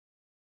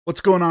What's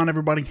going on,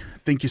 everybody?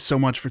 Thank you so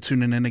much for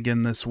tuning in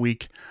again this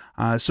week.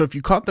 So if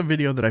you caught the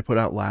video that I put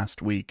out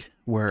last week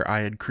where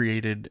I had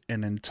created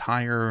an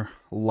entire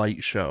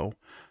light show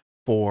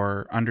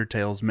for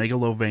Undertale's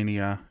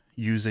Megalovania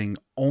using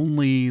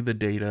only the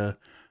data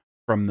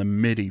from the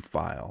MIDI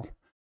file,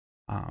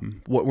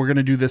 what we're going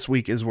to do this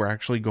week is we're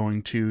actually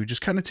going to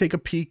just kind of take a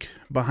peek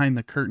behind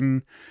the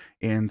curtain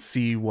and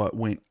see what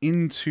went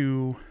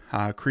into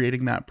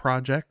creating that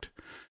project.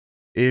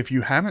 If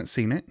you haven't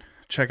seen it,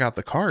 check out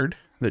the card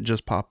that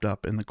just popped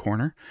up in the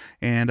corner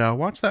and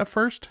watch that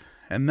first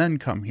and then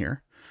come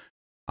here.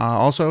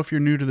 Also, if you're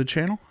new to the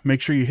channel,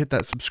 make sure you hit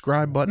that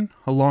subscribe button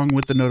along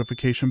with the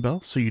notification bell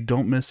so you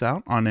don't miss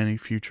out on any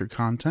future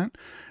content.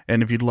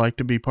 And if you'd like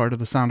to be part of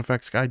the Sound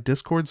Effects Guy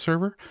Discord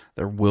server,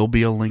 there will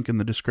be a link in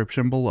the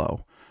description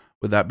below.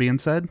 With that being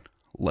said,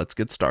 let's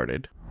get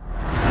started.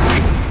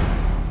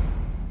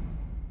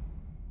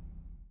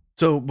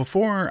 So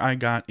before I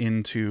got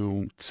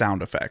into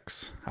sound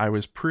effects, I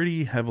was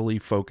pretty heavily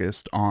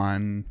focused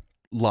on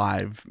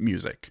live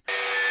music.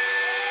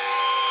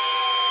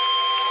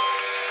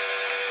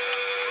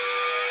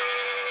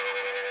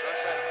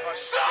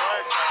 So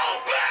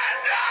open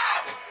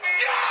up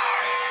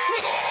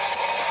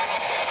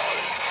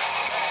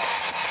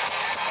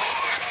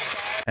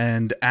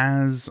And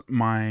as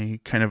my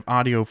kind of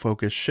audio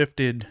focus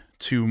shifted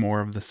to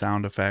more of the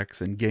sound effects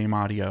and game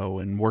audio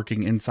and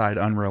working inside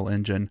Unreal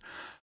Engine,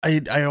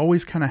 I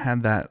always kind of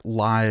had that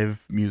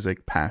live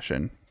music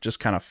passion just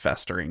kind of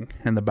festering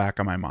in the back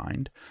of my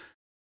mind.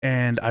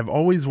 And I've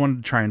always wanted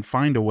to try and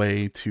find a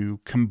way to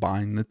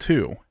combine the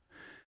two.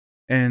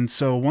 And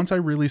so once I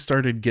really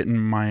started getting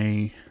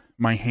my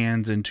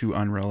hands into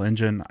Unreal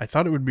Engine, I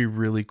thought it would be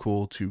really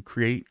cool to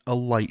create a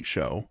light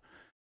show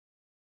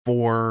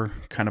for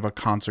kind of a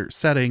concert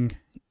setting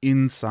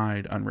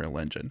inside Unreal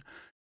Engine.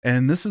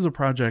 And this is a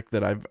project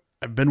that I've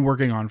been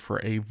working on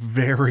for a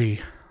very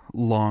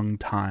long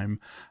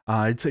time.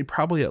 I'd say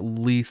probably at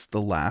least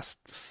the last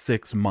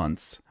 6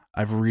 months.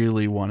 I've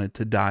really wanted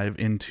to dive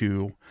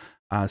into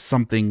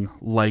something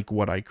like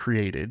what I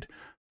created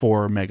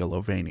for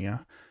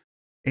Megalovania.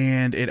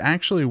 And it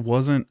actually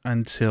wasn't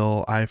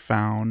until I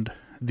found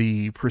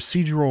the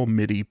Procedural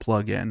MIDI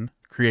plugin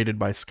created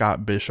by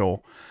Scott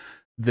Bishel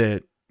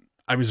that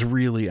I was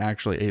really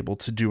actually able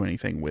to do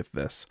anything with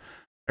this.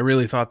 I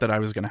really thought that I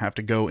was going to have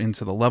to go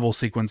into the level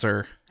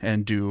sequencer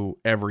and do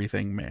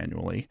everything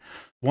manually.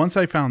 Once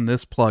I found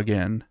this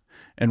plugin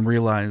and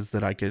realized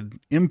that I could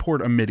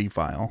import a MIDI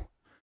file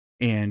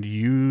and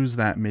use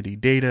that MIDI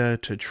data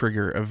to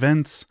trigger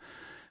events,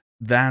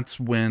 that's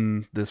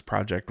when this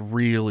project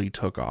really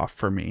took off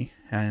for me.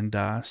 And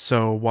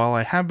so while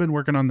I have been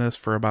working on this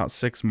for about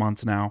 6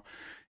 months now,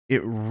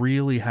 it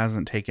really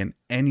hasn't taken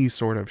any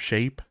sort of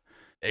shape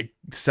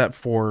except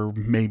for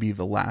maybe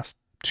the last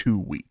 2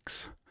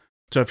 weeks.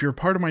 So if you're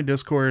part of my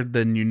Discord,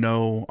 then you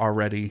know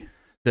already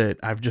that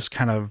I've just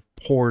kind of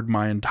poured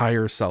my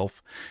entire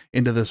self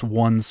into this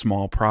one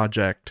small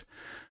project.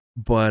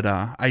 But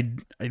I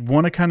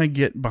want to kind of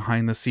get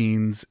behind the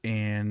scenes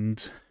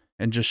and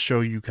just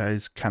show you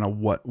guys kind of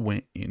what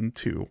went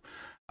into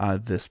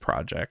this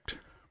project.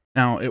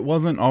 Now, it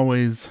wasn't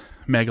always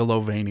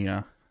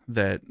Megalovania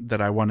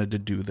that I wanted to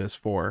do this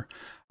for.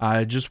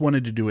 I just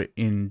wanted to do it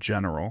in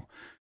general.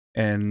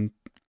 And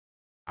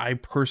I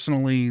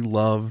personally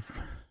love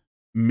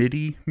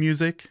MIDI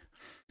music.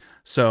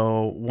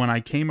 So when I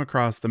came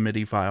across the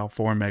MIDI file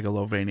for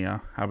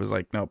Megalovania, I was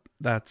like, nope,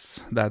 that's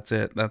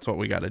it. That's what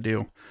we got to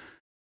do.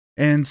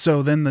 And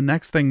so then the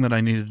next thing that I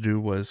needed to do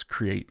was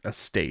create a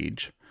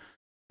stage.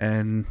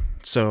 And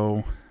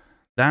so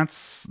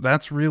that's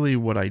really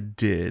what I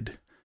did.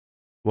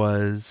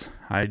 Was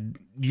I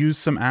used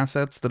some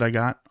assets that I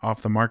got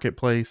off the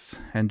marketplace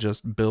and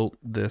just built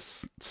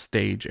this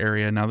stage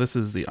area. Now this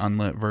is the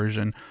unlit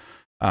version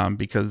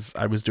because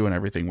I was doing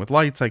everything with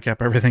lights. I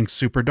kept everything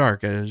super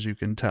dark, as you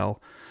can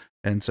tell.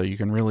 And so you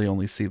can really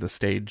only see the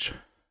stage,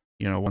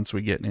 you know, once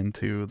we get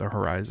into the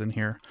horizon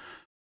here.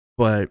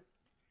 But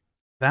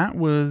that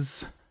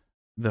was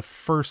the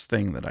first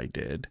thing that I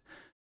did.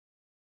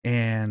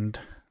 And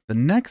the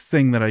next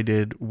thing that I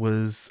did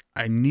was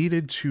I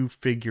needed to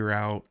figure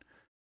out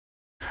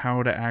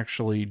how to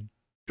actually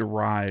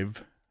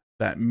derive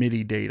that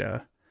MIDI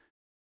data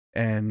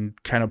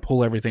and kind of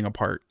pull everything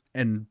apart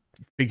and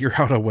figure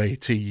out a way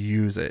to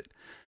use it.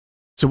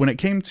 So when it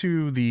came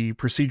to the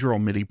Procedural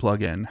MIDI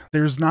plugin,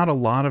 there's not a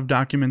lot of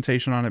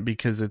documentation on it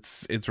because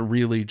it's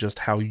really just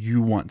how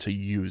you want to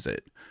use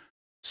it.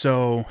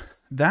 So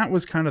that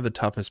was kind of the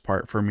toughest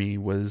part for me,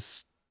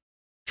 was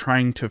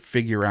trying to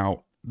figure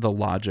out the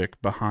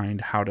logic behind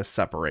how to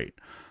separate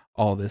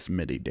all this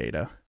MIDI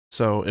data.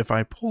 So if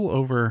I pull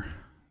over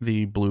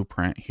the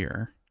blueprint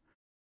here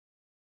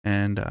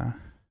and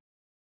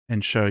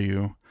show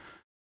you,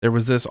 there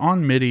was this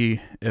on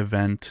MIDI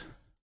event,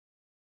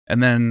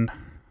 and then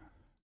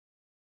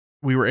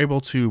we were able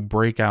to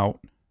break out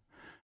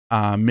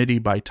MIDI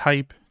by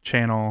type,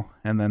 channel,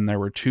 and then there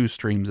were 2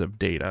 streams of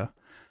data.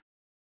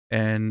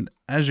 And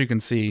as you can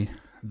see,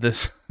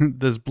 this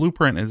this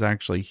blueprint is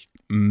actually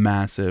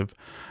massive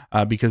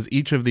because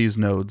each of these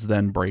nodes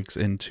then breaks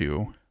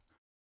into,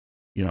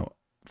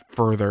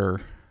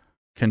 further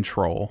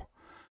control.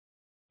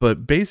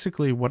 But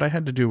basically what I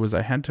had to do was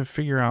I had to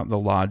figure out the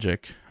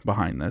logic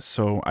behind this.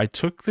 So I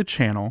took the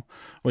channel,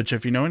 which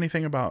if you know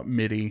anything about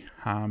MIDI,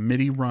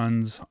 MIDI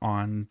runs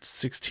on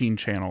 16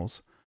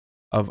 channels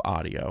of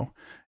audio,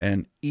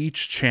 and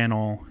each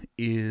channel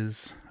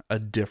is a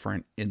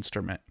different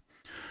instrument.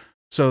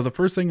 So the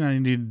first thing I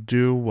needed to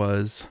do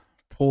was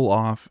pull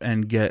off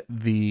and get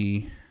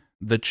the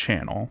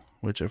channel,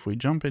 which if we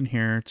jump in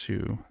here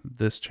to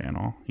this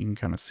channel, you can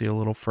kind of see a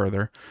little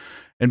further.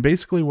 And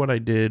basically what I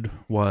did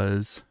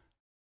was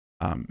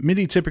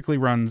MIDI typically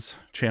runs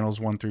channels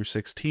 1 through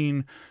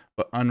 16,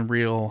 but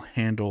Unreal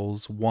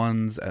handles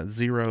 1s as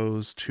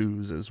 0s,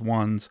 2s as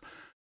 1s.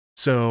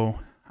 So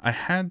I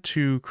had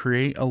to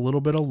create a little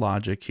bit of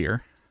logic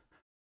here.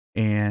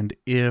 And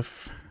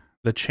if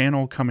the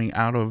channel coming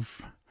out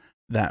of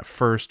that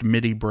first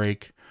MIDI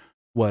break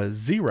was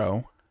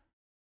 0,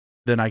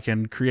 then I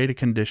can create a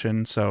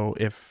condition. So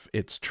if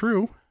it's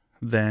true,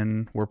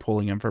 then we're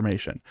pulling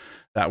information.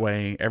 That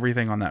way,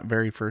 everything on that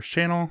very first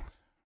channel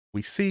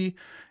we see,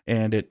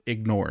 and it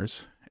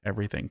ignores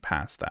everything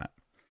past that.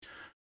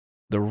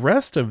 The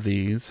rest of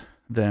these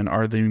then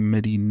are the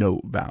MIDI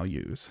note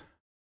values.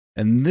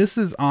 And this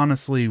is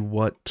honestly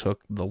what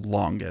took the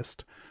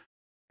longest.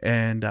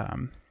 And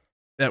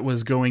that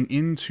was going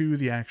into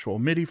the actual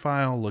MIDI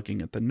file,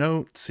 looking at the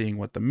note, seeing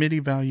what the MIDI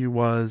value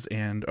was,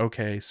 and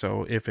okay,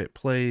 so if it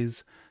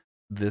plays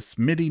this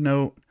MIDI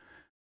note,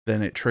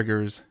 then it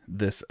triggers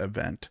this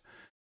event.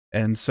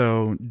 And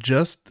so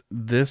just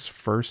this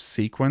first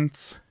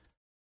sequence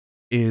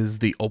is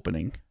the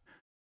opening.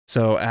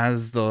 So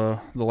as the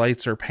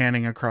lights are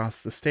panning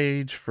across the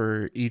stage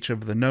for each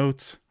of the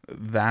notes,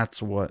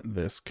 that's what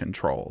this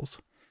controls.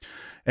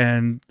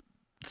 And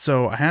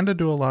so I had to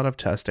do a lot of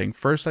testing.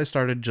 First, I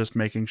started just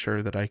making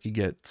sure that I could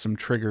get some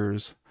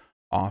triggers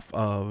off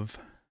of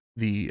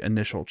the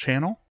initial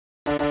channel.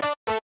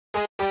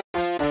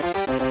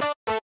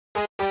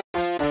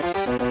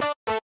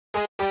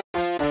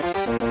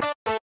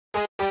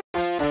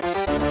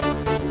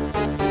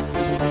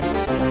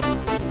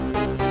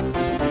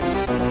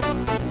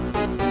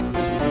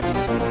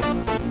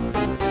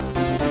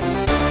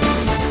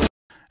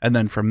 And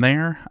then from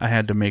there, I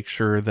had to make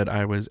sure that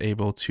I was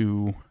able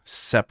to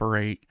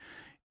separate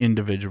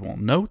individual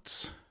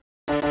notes.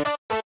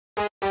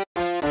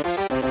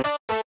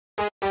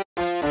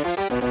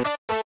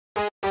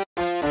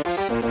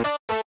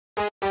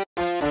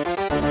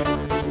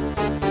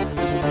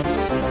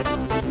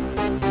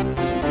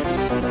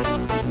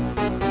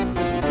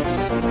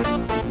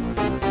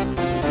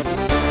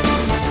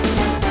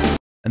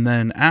 And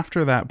then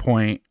after that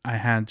point, I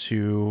had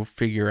to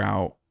figure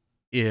out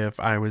if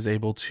I was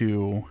able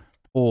to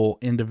pull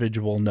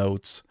individual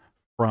notes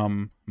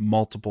from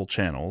multiple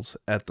channels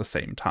at the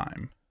same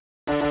time.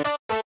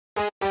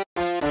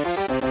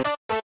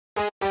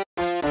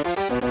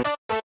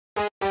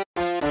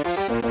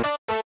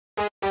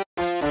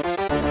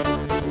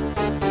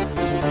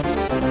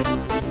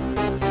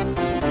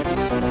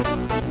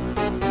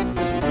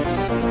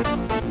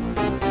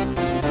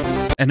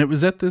 And it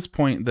was at this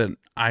point that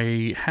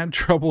I had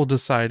trouble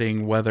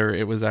deciding whether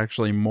it was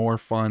actually more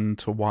fun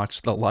to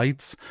watch the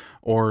lights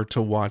or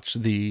to watch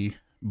the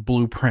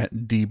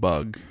blueprint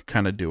debug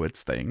kind of do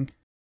its thing.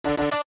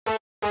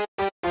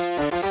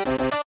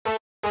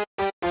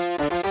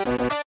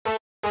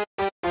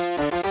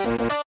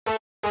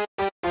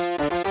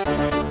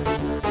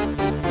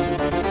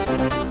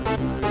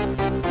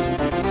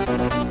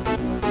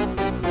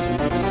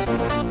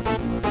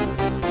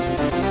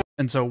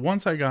 And so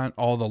once I got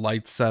all the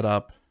lights set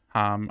up,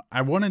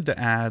 I wanted to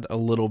add a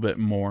little bit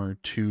more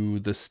to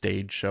the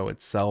stage show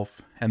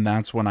itself. And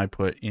that's when I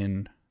put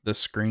in the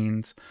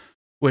screens,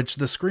 which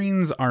the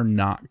screens are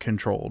not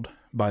controlled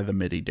by the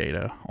MIDI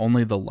data.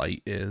 Only the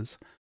light is.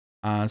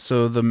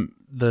 So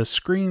the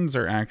screens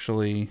are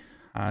actually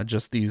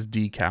just these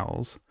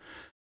decals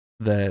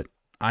that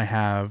I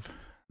have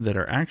that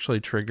are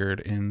actually triggered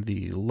in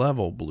the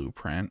level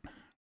blueprint.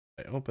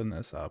 I open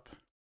this up.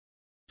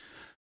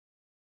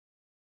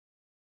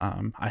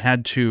 I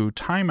had to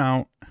time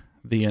out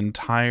the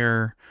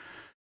entire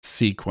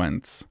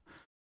sequence.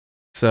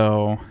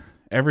 So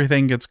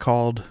everything gets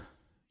called,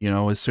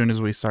 as soon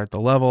as we start the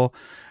level,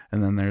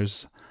 and then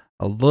there's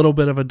a little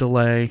bit of a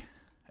delay,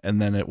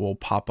 and then it will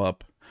pop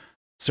up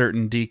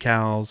certain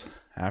decals.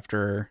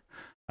 After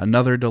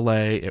another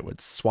delay, it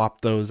would swap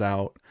those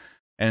out.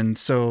 And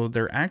so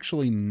they're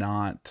actually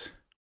not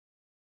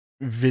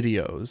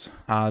videos.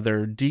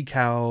 They're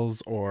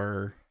decals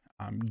or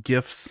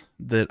GIFs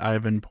that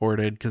I've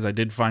imported, because I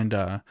did find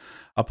a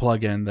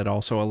plugin that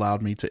also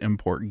allowed me to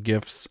import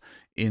GIFs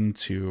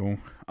into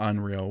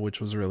Unreal, which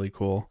was really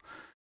cool.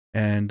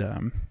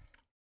 And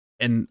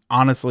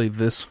honestly,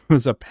 this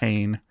was a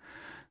pain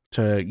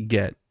to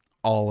get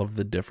all of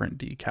the different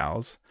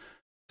decals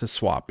to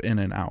swap in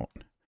and out.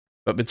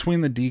 But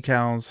between the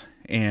decals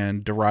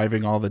and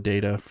deriving all the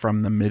data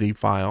from the MIDI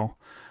file,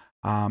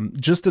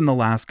 Just in the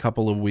last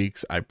couple of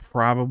weeks, I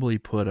probably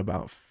put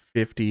about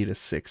 50 to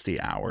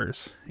 60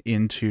 hours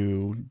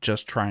into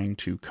just trying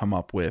to come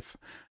up with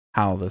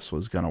how this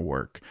was going to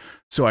work.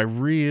 So I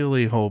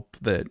really hope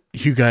that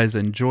you guys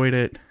enjoyed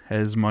it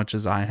as much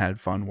as I had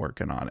fun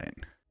working on it.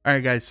 All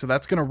right, guys, so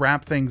that's going to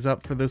wrap things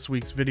up for this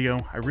week's video.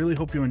 I really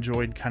hope you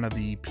enjoyed kind of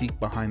the peek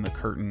behind the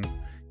curtain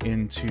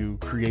into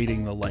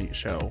creating the light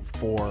show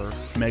for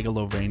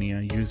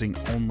Megalovania using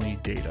only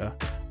data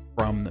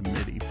from the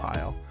MIDI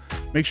file.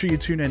 Make sure you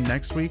tune in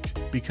next week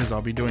because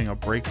I'll be doing a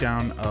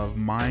breakdown of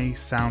my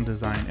sound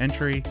design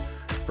entry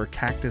for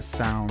Cactus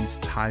Sound's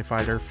TIE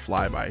Fighter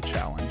Flyby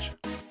Challenge.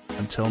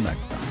 Until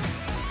next time.